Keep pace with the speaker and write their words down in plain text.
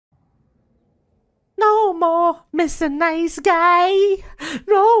more Mr. Nice Guy.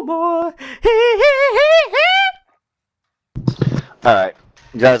 No more. Alright.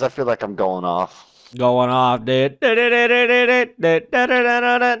 Guys, I feel like I'm going off. Going off, dude.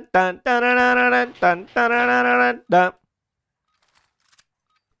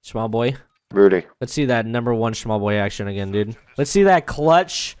 Small boy. Rudy. Let's see that #1 small boy action again, dude. Let's see that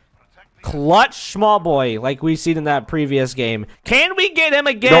clutch small boy like we seen in that previous game. Can we get him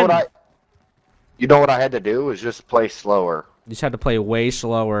again? You know what I had to do is just play slower. You just had to play way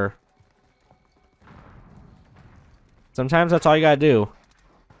slower. Sometimes that's all you gotta do.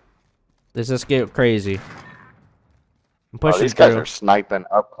 Does this get crazy? I'm pushing these guys through. are sniping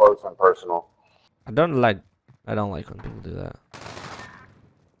up close and personal. I don't like when people do that.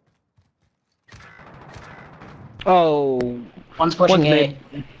 Oh, One's pushing A.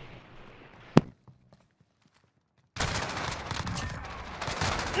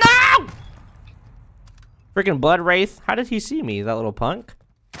 No! Freaking Blood Wraith. How did he see me, that little punk?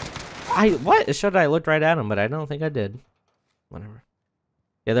 What? It showed I looked right at him, but I don't think I did. Whatever.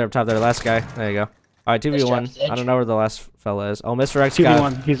 Yeah, they're up top there. Last guy. There you go. Alright, 2v1. I don't know where the last fella is. Oh, Mr. X got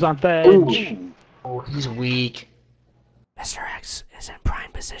 2v1. He's on the edge. Oh, he's weak. Mr. X is in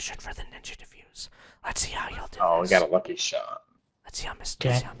prime position for the ninja defuse. Let's see how you'll do Oh, we this. got a lucky shot. Let's see how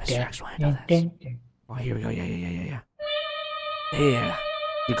Mr. X will handle this. Oh, here we go. Yeah. Yeah.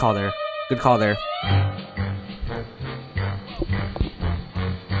 Good call there. Good call there.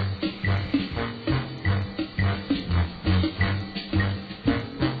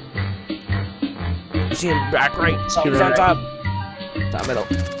 You see him back right. He's on top. Top middle.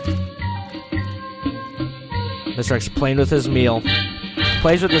 Mr. X playing with his meal.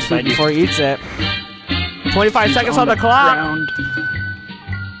 Plays with his food before he eats it. 25 seconds on the clock.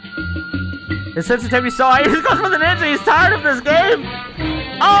 His sensitivity so high. He goes for the ninja. He's tired of this game.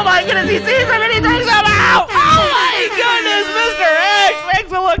 Oh my goodness, he sees him and he takes him out. Oh my goodness, Mr. X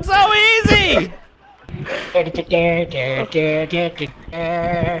makes it look so easy.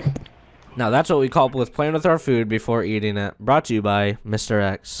 Now that's what we call with playing with our food before eating it. Brought to you by Mr.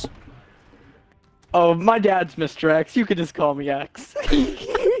 X. Oh, my dad's Mr. X. You could just call me X.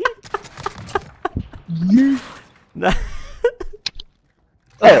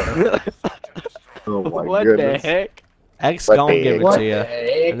 Oh my What goodness. the heck? X What gonna the give it heck? to you,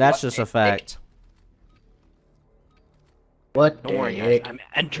 and that's just a fact. What Don't worry, guys. I'm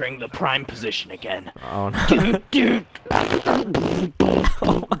entering the prime position again. Oh no. Dude.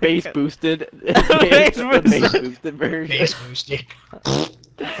 Base boosted. Base The base boosted version. Base boosted.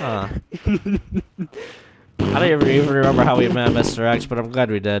 Huh. I don't even remember how we met Mr. X, but I'm glad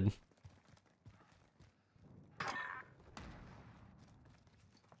we did.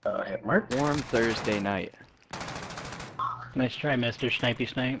 Hit mark. Warm Thursday night. Nice try, Mr. Snipey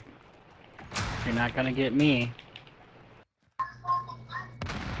Snipe. You're not gonna get me.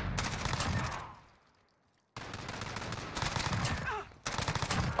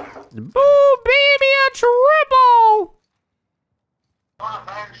 Boo, baby, a triple!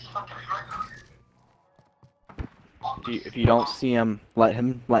 If you don't see him, let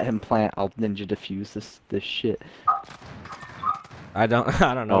him plant. I'll ninja defuse this shit. I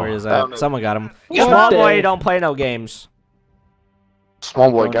don't know where he's at. Someone got him. What Small the- boy don't play no games.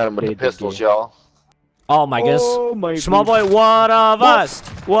 Small boy got him with the pistols, y'all. Oh my goodness. Oh my Small boy, one of us.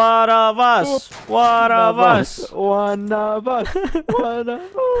 One of us. One of us. One of us. One of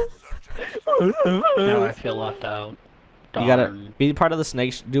us. Now I feel left out. You gotta Darn. be part of the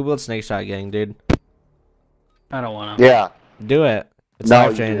snake shot gang, dude. I don't wanna. Yeah. Do it. It's No,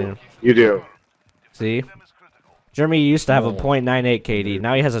 life you changing. do. You do. See? Jeremy used to have a .98 KD.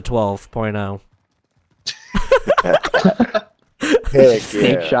 Now he has a 12.0. Heck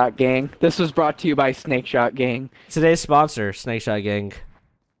Snake yeah. Shot Gang. This was brought to you by Snake Shot Gang. Today's sponsor, Snake Shot Gang.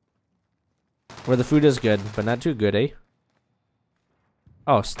 Where the food is good, but not too good, eh?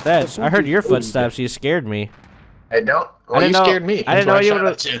 Oh, Stetch, I heard your footsteps. You scared me. Hey, don't. I didn't you know- scared me. I didn't know That's why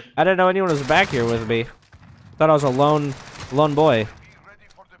anyone shot at you. I didn't know anyone was back here with me. Thought I was a lone boy.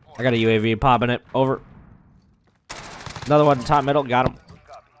 I got a UAV popping it over. Another one top middle, got him.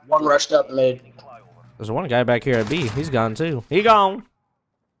 One rushed up mid. There's one guy back here at B. He's gone too. He gone.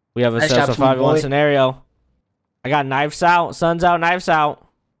 We have a Nice job, special small 5v1 boy. scenario. I got knives out, suns out, knives out.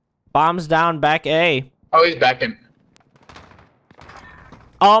 Bombs down, back A. Oh, he's back in.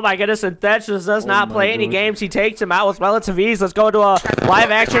 Oh my goodness, and Thatch just does not my play any goodness. games. He takes him out with relative ease. Let's go to a live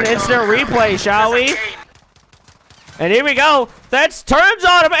action instant replay, shall we? And here we go. Thatch turns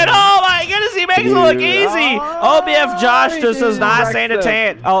on him, and oh my goodness, he makes it look easy. OBF Josh just does not stand a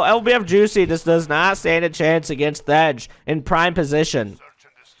chance. Oh, LBF Juicy just does not stand a chance against Thatch in prime position.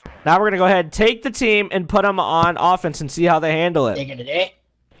 Now we're gonna go ahead, take the team, and put them on offense and see how they handle it. Taking it today.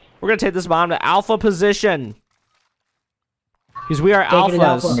 We're gonna take this bomb to alpha position. Because we are Taking it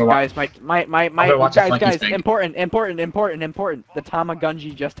alphas. alpha. Guys, guys, important. The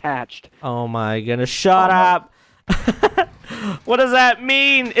Tamagunji just hatched. Oh my goodness, shut up. What does that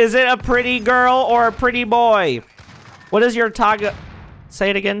mean? Is it a pretty girl or a pretty boy? What is your say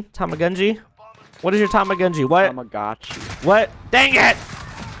it again, Tamagunji? What is your Tamagunji? What? Tamagotchi. What? Dang it!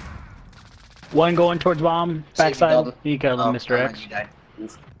 One going towards bomb. Backside. Save You killed him, Mr. X.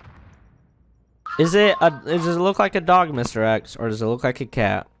 Does it look like a dog, Mr. X, or does it look like a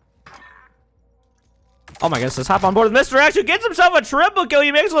cat? Oh my goodness, let's hop on board with Mr. X, who gets himself a triple kill.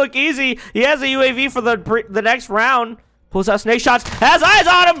 He makes it look easy. He has a UAV for the next round. Pulls out snake shots, has eyes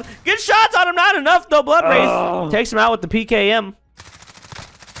on him, gets shots on him, not enough though. Blood race takes him out with the PKM.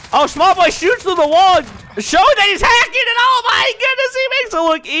 Oh, small boy shoots through the wall, showing that he's hacking, and oh my goodness, he makes it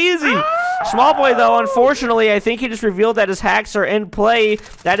look easy. Small boy though, unfortunately, I think he just revealed that his hacks are in play.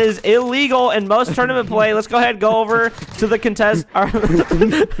 That is illegal in most tournament play. Let's go ahead and go over to the contest.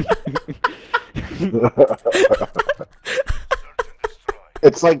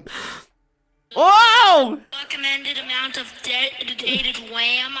 It's like Whoa! Recommended amount of dated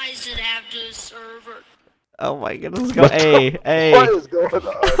wham I should have to the server. Oh my goodness, let's go A. what is going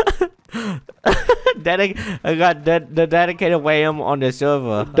on? I got the dedicated wham on the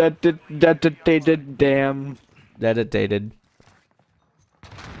server. Dedicated.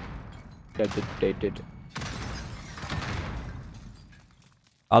 Dedicated.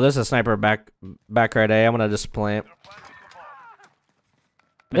 Oh, there's a sniper back right A. I'm gonna just plant.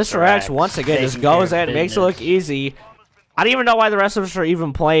 Mr. X once again just goes in and makes it look easy. I don't even know why the rest of us are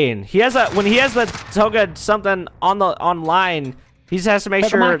even playing. He has when he has the toga something online. He just has to make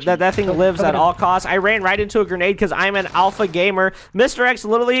sure that that thing lives at all costs. I ran right into a grenade because I'm an alpha gamer. Mr. X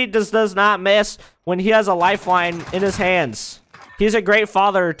literally just does not miss when he has a lifeline in his hands. He's a great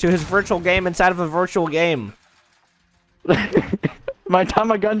father to his virtual game inside of a virtual game. My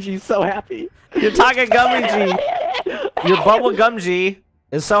Tamagunji's so happy. Your Tamagunji, your Bubblegumji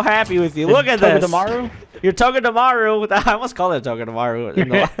is so happy with you. Look at this. Your Togedemaru, I almost called it Togedemaru.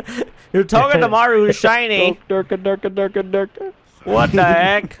 Your Togedemaru is shiny. What the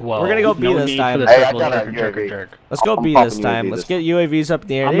heck? Whoa, We're gonna go B this time. Hey, I got a UAV. Let's go B this time. Let's get UAVs up in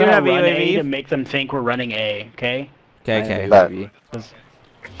the air. I'm Do you gonna have a run A to UAV? make them think we're running A, okay? Okay. I got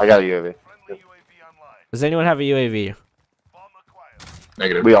a UAV. Does anyone have a UAV?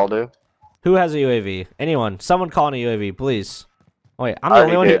 Negative. We all do. Who has a UAV? Anyone? Someone calling a UAV, please. Oh, wait, I'm I the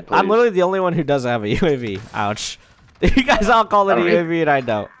only one. already did, I'm please. literally the only one who doesn't have a UAV. Ouch. You guys all call it a Alright. UAV and I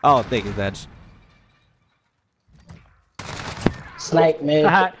don't. Oh, thank you, Thatch. Snipe mid.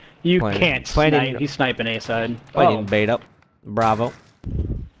 You Planning- can't planning- snipe. He's sniping A side. Fighting bait up. Bravo.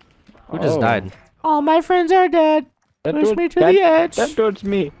 Who just Oh. died? All my friends are dead. Push me to that, the edge. That towards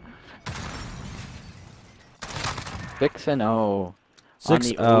me. 6-0.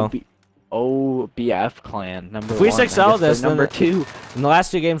 6-0. OBF clan number If we 1. 6-0 this, number then 2. In the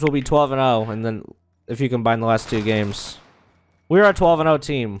last 2 games, we'll be 12-0, and then if you combine the last 2 games, we're a 12-0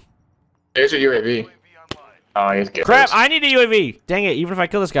 team. There's a UAV. Oh, he's getting Crap! I need a UAV. Dang it! Even if I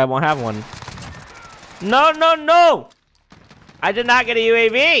kill this guy, I won't have one. No! I did not get a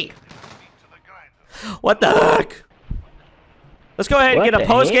UAV. What the heck? Let's go ahead and What get a the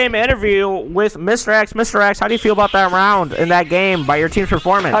post-game interview with Mr. X. Mr. X, how do you feel about that round in that game by your team's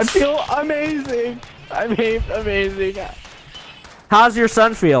performance? I feel amazing. Amazing. How's your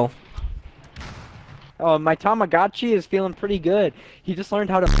son feel? Oh, my Tamagotchi is feeling pretty good. He just learned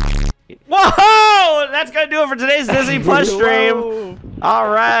how to. Whoa! That's gonna do it for today's Disney Plus stream. Whoa. All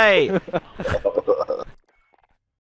right.